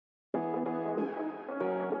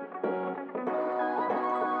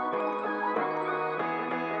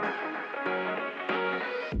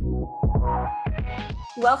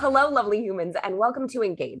Well, hello, lovely humans, and welcome to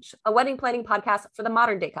Engage, a wedding planning podcast for the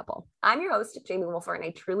modern day couple. I'm your host, Jamie Wolfer, and I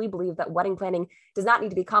truly believe that wedding planning does not need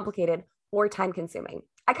to be complicated or time consuming.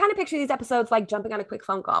 I kind of picture these episodes like jumping on a quick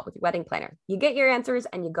phone call with your wedding planner. You get your answers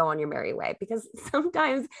and you go on your merry way, because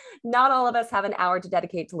sometimes not all of us have an hour to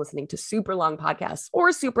dedicate to listening to super long podcasts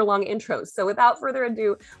or super long intros. So without further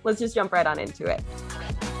ado, let's just jump right on into it.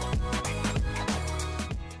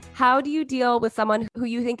 How do you deal with someone who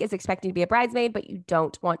you think is expecting to be a bridesmaid, but you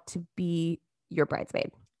don't want to be your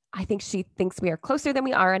bridesmaid? I think she thinks we are closer than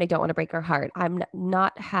we are, and I don't want to break her heart. I'm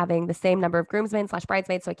not having the same number of groomsmen /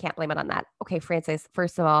 bridesmaids, so I can't blame it on that. Okay, Frances,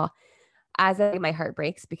 first of all, my heart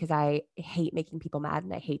breaks because I hate making people mad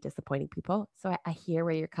and I hate disappointing people. So I hear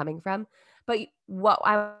where you're coming from. But what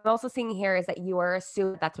I'm also seeing here is that you are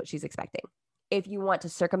assuming that's what she's expecting. If you want to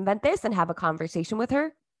circumvent this and have a conversation with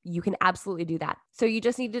her, you can absolutely do that. So you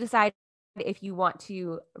just need to decide if you want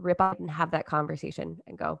to rip up and have that conversation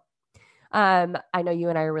and go. I know you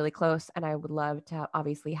and I are really close, and I would love to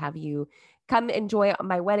obviously have you come enjoy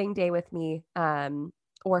my wedding day with me,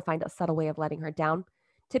 or find a subtle way of letting her down.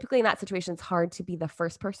 Typically in that situation, it's hard to be the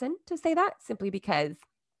first person to say that simply because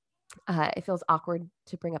it feels awkward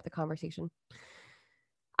to bring up the conversation.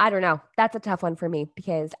 I don't know. That's a tough one for me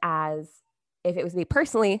because if it was me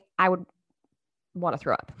personally, I would want to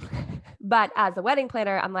throw up. But as a wedding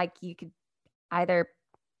planner, I'm like, you could either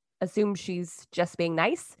assume she's just being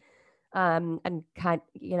nice, and kind,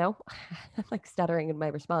 I'm like stuttering in my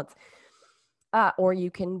response, or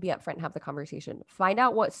you can be upfront and have the conversation. Find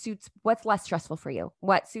out what's less stressful for you,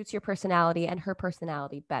 what suits your personality and her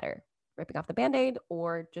personality better, ripping off the Band-Aid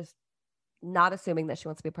or just not assuming that she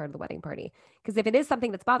wants to be a part of the wedding party. Because if it is something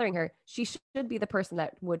that's bothering her, she should be the person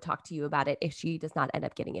that would talk to you about it if she does not end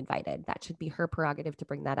up getting invited. That should be her prerogative to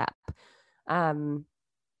bring that up.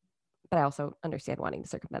 But I also understand wanting to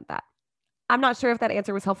circumvent that. I'm not sure if that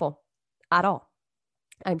answer was helpful at all.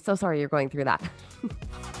 I'm so sorry you're going through that.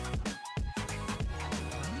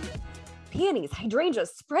 Peonies,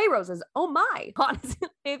 hydrangeas, spray roses. Oh my. Honestly,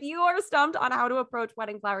 if you are stumped on how to approach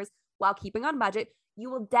wedding flowers while keeping on budget, you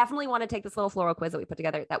will definitely want to take this little floral quiz that we put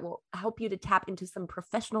together that will help you to tap into some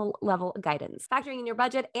professional level guidance. Factoring in your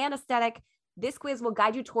budget and aesthetic, this quiz will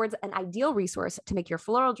guide you towards an ideal resource to make your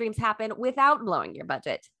floral dreams happen without blowing your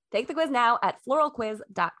budget. Take the quiz now at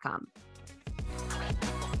floralquiz.com.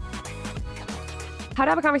 How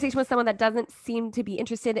to have a conversation with someone that doesn't seem to be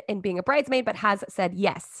interested in being a bridesmaid, but has said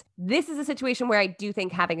yes. This is a situation where I do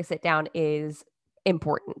think having a sit down is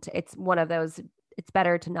important. It's one of those, it's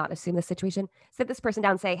better to not assume the situation. Sit this person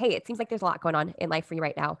down and say, hey, it seems like there's a lot going on in life for you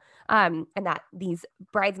right now. And that these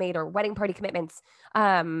bridesmaid or wedding party commitments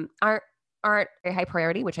aren't very high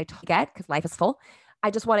priority, which I totally get because life is full.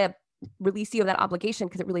 I just want to release you of that obligation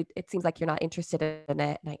because it seems like you're not interested in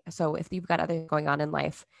it. So if you've got other going on in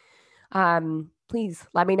life, please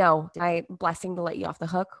let me know. My blessing to let you off the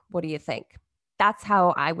hook. What do you think? That's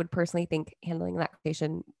how I would personally think handling that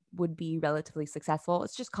conversation would be relatively successful.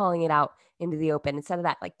 It's just calling it out into the open instead of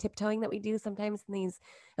that like tiptoeing that we do sometimes in these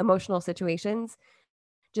emotional situations.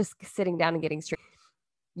 Just sitting down and getting straight.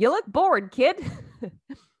 You look bored, kid.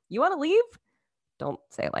 You want to leave? Don't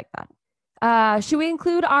say it like that. Should we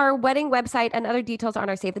include our wedding website and other details on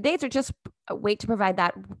our save the dates, or just wait to provide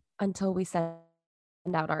that until we send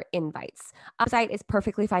out our invites? Our site is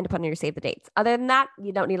perfectly fine to put on your save the dates. Other than that,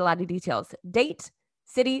 you don't need a lot of details. Date,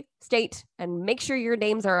 city, state, and make sure your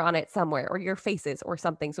names are on it somewhere, or your faces or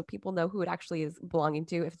something, so people know who it actually is belonging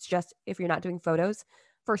to. If you're not doing photos,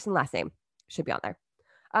 first and last name should be on there.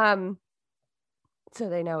 So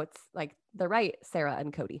they know it's like the right Sarah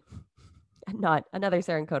and Cody and not another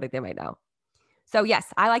Sarah and Cody they might know. So yes,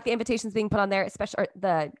 I like the invitations being put on there, especially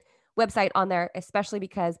the website on there, especially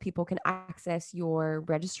because people can access your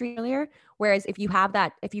registry earlier. Whereas if you've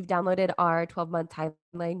downloaded our 12-month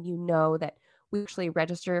timeline, you know that we actually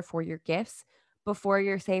register for your gifts before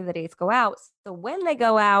your save the dates go out. So when they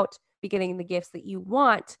go out, be getting the gifts that you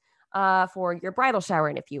want for your bridal shower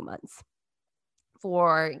in a few months.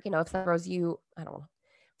 For, if that throws you, I don't know,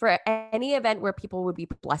 for any event where people would be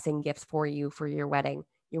blessing gifts for you for your wedding,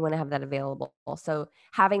 you want to have that available. So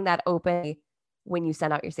having that open when you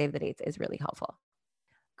send out your save the dates is really helpful.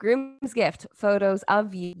 Groom's gift, photos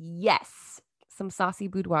of you. Yes, some saucy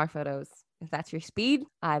boudoir photos. If that's your speed,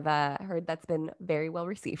 I've heard that's been very well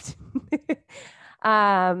received.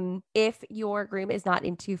 If your groom is not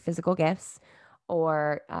into physical gifts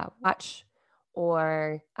or watch,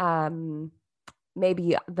 or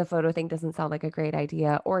maybe the photo thing doesn't sound like a great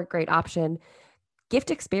idea or a great option,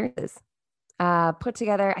 gift experiences. Put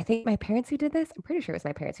together, I think my parents who did this. I'm pretty sure it was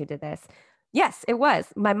my parents who did this. Yes, it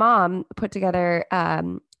was. My mom put together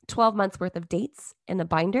 12 months worth of dates in a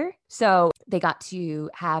binder. So they got to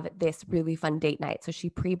have this really fun date night. So she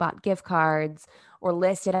pre-bought gift cards or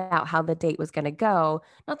listed out how the date was going to go.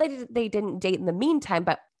 Not that they didn't date in the meantime,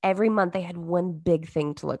 but every month they had one big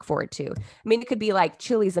thing to look forward to. I mean, it could be like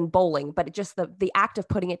Chili's and bowling, but just the act of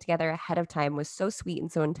putting it together ahead of time was so sweet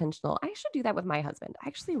and so intentional. I should do that with my husband. I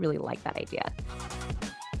actually really like that idea.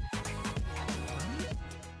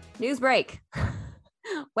 News break.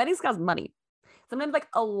 Weddings cost money. Sometimes like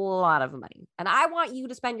a lot of money. And I want you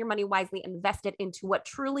to spend your money wisely and invest it into what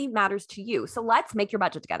truly matters to you. So let's make your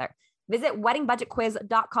budget together. Visit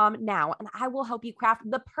weddingbudgetquiz.com now, and I will help you craft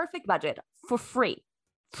the perfect budget for free.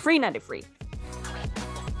 Free, not free.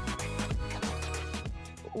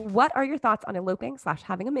 What are your thoughts on eloping /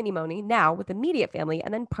 having a mini moni now with immediate family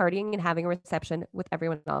and then partying and having a reception with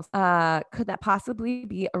everyone else? Could that possibly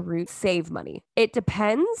be a route to save money? It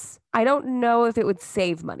depends. I don't know if it would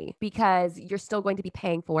save money because you're still going to be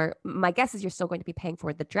paying for, my guess is you're still going to be paying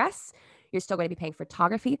for the dress. You're still going to be paying for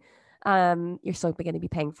photography. You're still going to be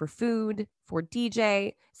paying for food, for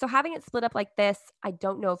DJ. So having it split up like this, I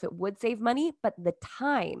don't know if it would save money, but the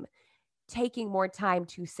time, taking more time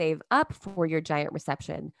to save up for your giant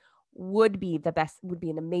reception would be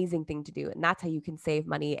an amazing thing to do. And that's how you can save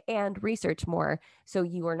money and research more. So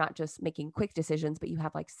you are not just making quick decisions, but you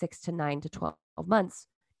have like 6 to 9 to 12 months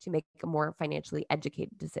to make a more financially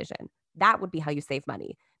educated decision. That would be how you save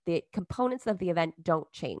money. The components of the event don't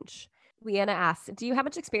change. Leanna asks, do you have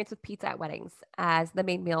much experience with pizza at weddings as the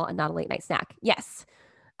main meal and not a late night snack? Yes.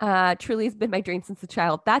 Truly has been my dream since a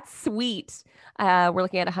child. That's sweet. We're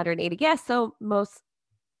looking at 180 guests. So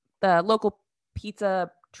the local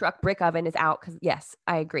pizza truck brick oven is out because yes,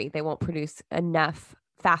 I agree. They won't produce enough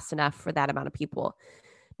fast enough for that amount of people.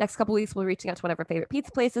 Next couple weeks, we'll be reaching out to one of our favorite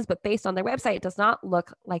pizza places, but based on their website, it does not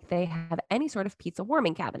look like they have any sort of pizza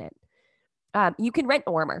warming cabinet. You can rent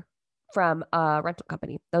a warmer from a rental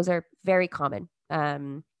company. Those are very common.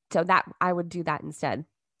 So that I would do that instead.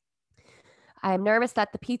 I'm nervous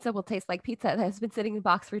that the pizza will taste like pizza that has been sitting in the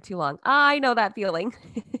box for too long. I know that feeling.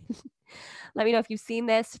 Let me know if you've seen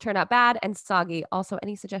this to turn out bad and soggy. Also,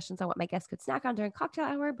 any suggestions on what my guests could snack on during cocktail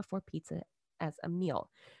hour before pizza as a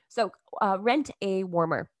meal. So rent a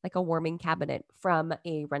warmer, like a warming cabinet from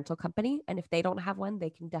a rental company. And if they don't have one,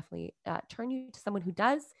 they can definitely turn you to someone who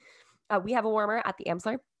does. We have a warmer at the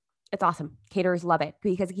Amsler. It's awesome. Caterers love it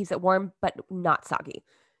because it keeps it warm, but not soggy.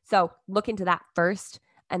 So look into that first.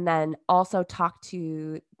 And then also talk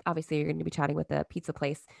to, obviously you're going to be chatting with the pizza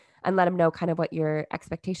place and let them know kind of what your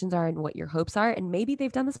expectations are and what your hopes are. And maybe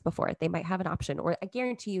they've done this before. They might have an option, or I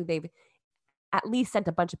guarantee you they've at least sent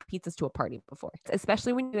a bunch of pizzas to a party before,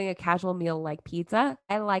 especially when you're doing a casual meal like pizza.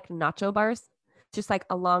 I like nacho bars, just like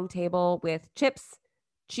a long table with chips,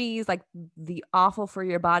 cheese, like the awful for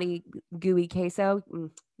your body, gooey queso. You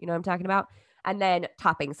know what I'm talking about? And then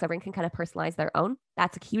toppings. So everyone can kind of personalize their own.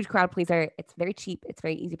 That's a huge crowd pleaser. It's very cheap. It's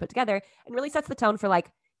very easy to put together and really sets the tone for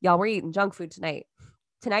like, y'all, we're eating junk food tonight.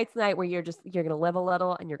 Tonight's the night where you're going to live a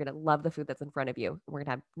little and you're going to love the food that's in front of you. We're going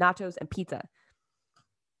to have nachos and pizza.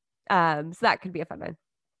 So that could be a fun one.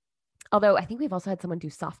 Although I think we've also had someone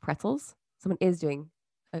do soft pretzels. Someone is doing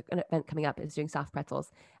an event coming up is doing soft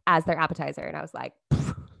pretzels as their appetizer. And I was like,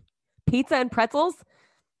 pizza and pretzels?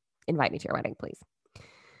 Invite me to your wedding, please.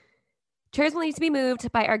 Chairs will need to be moved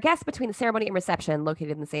by our guests between the ceremony and reception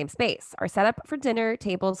located in the same space. Our setup for dinner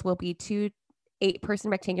tables will be 2 8-person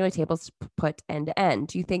rectangular tables put end to end.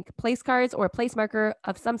 Do you think place cards or a place marker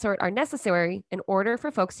of some sort are necessary in order for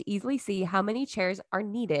folks to easily see how many chairs are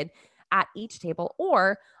needed at each table,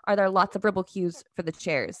 or are there lots of verbal cues for the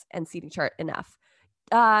chairs and seating chart enough?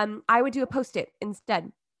 I would do a Post-it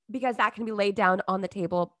instead because that can be laid down on the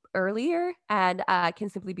table earlier and can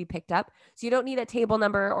simply be picked up. So you don't need a table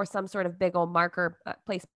number or some sort of big old marker,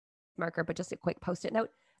 place marker, but just a quick Post-it note.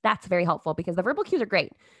 That's very helpful because the verbal cues are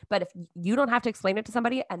great. But if you don't have to explain it to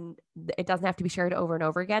somebody and it doesn't have to be shared over and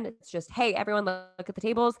over again, it's just, hey, everyone look at the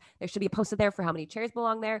tables. There should be a Post-it there for how many chairs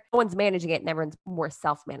belong there. No one's managing it and everyone's more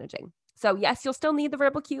self-managing. So yes, you'll still need the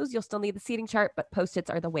verbal cues. You'll still need the seating chart, but Post-its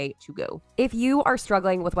are the way to go. If you are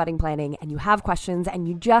struggling with wedding planning and you have questions and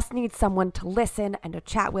you just need someone to listen and to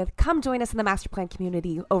chat with, come join us in the Master Plan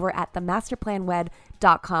community over at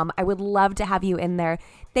themasterplanwed.com. I would love to have you in there.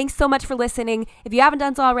 Thanks so much for listening. If you haven't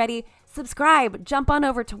done so already, subscribe, jump on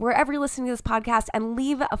over to wherever you're listening to this podcast and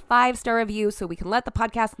leave a 5-star review so we can let the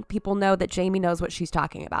podcast people know that Jamie knows what she's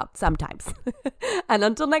talking about sometimes. And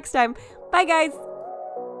until next time, bye guys.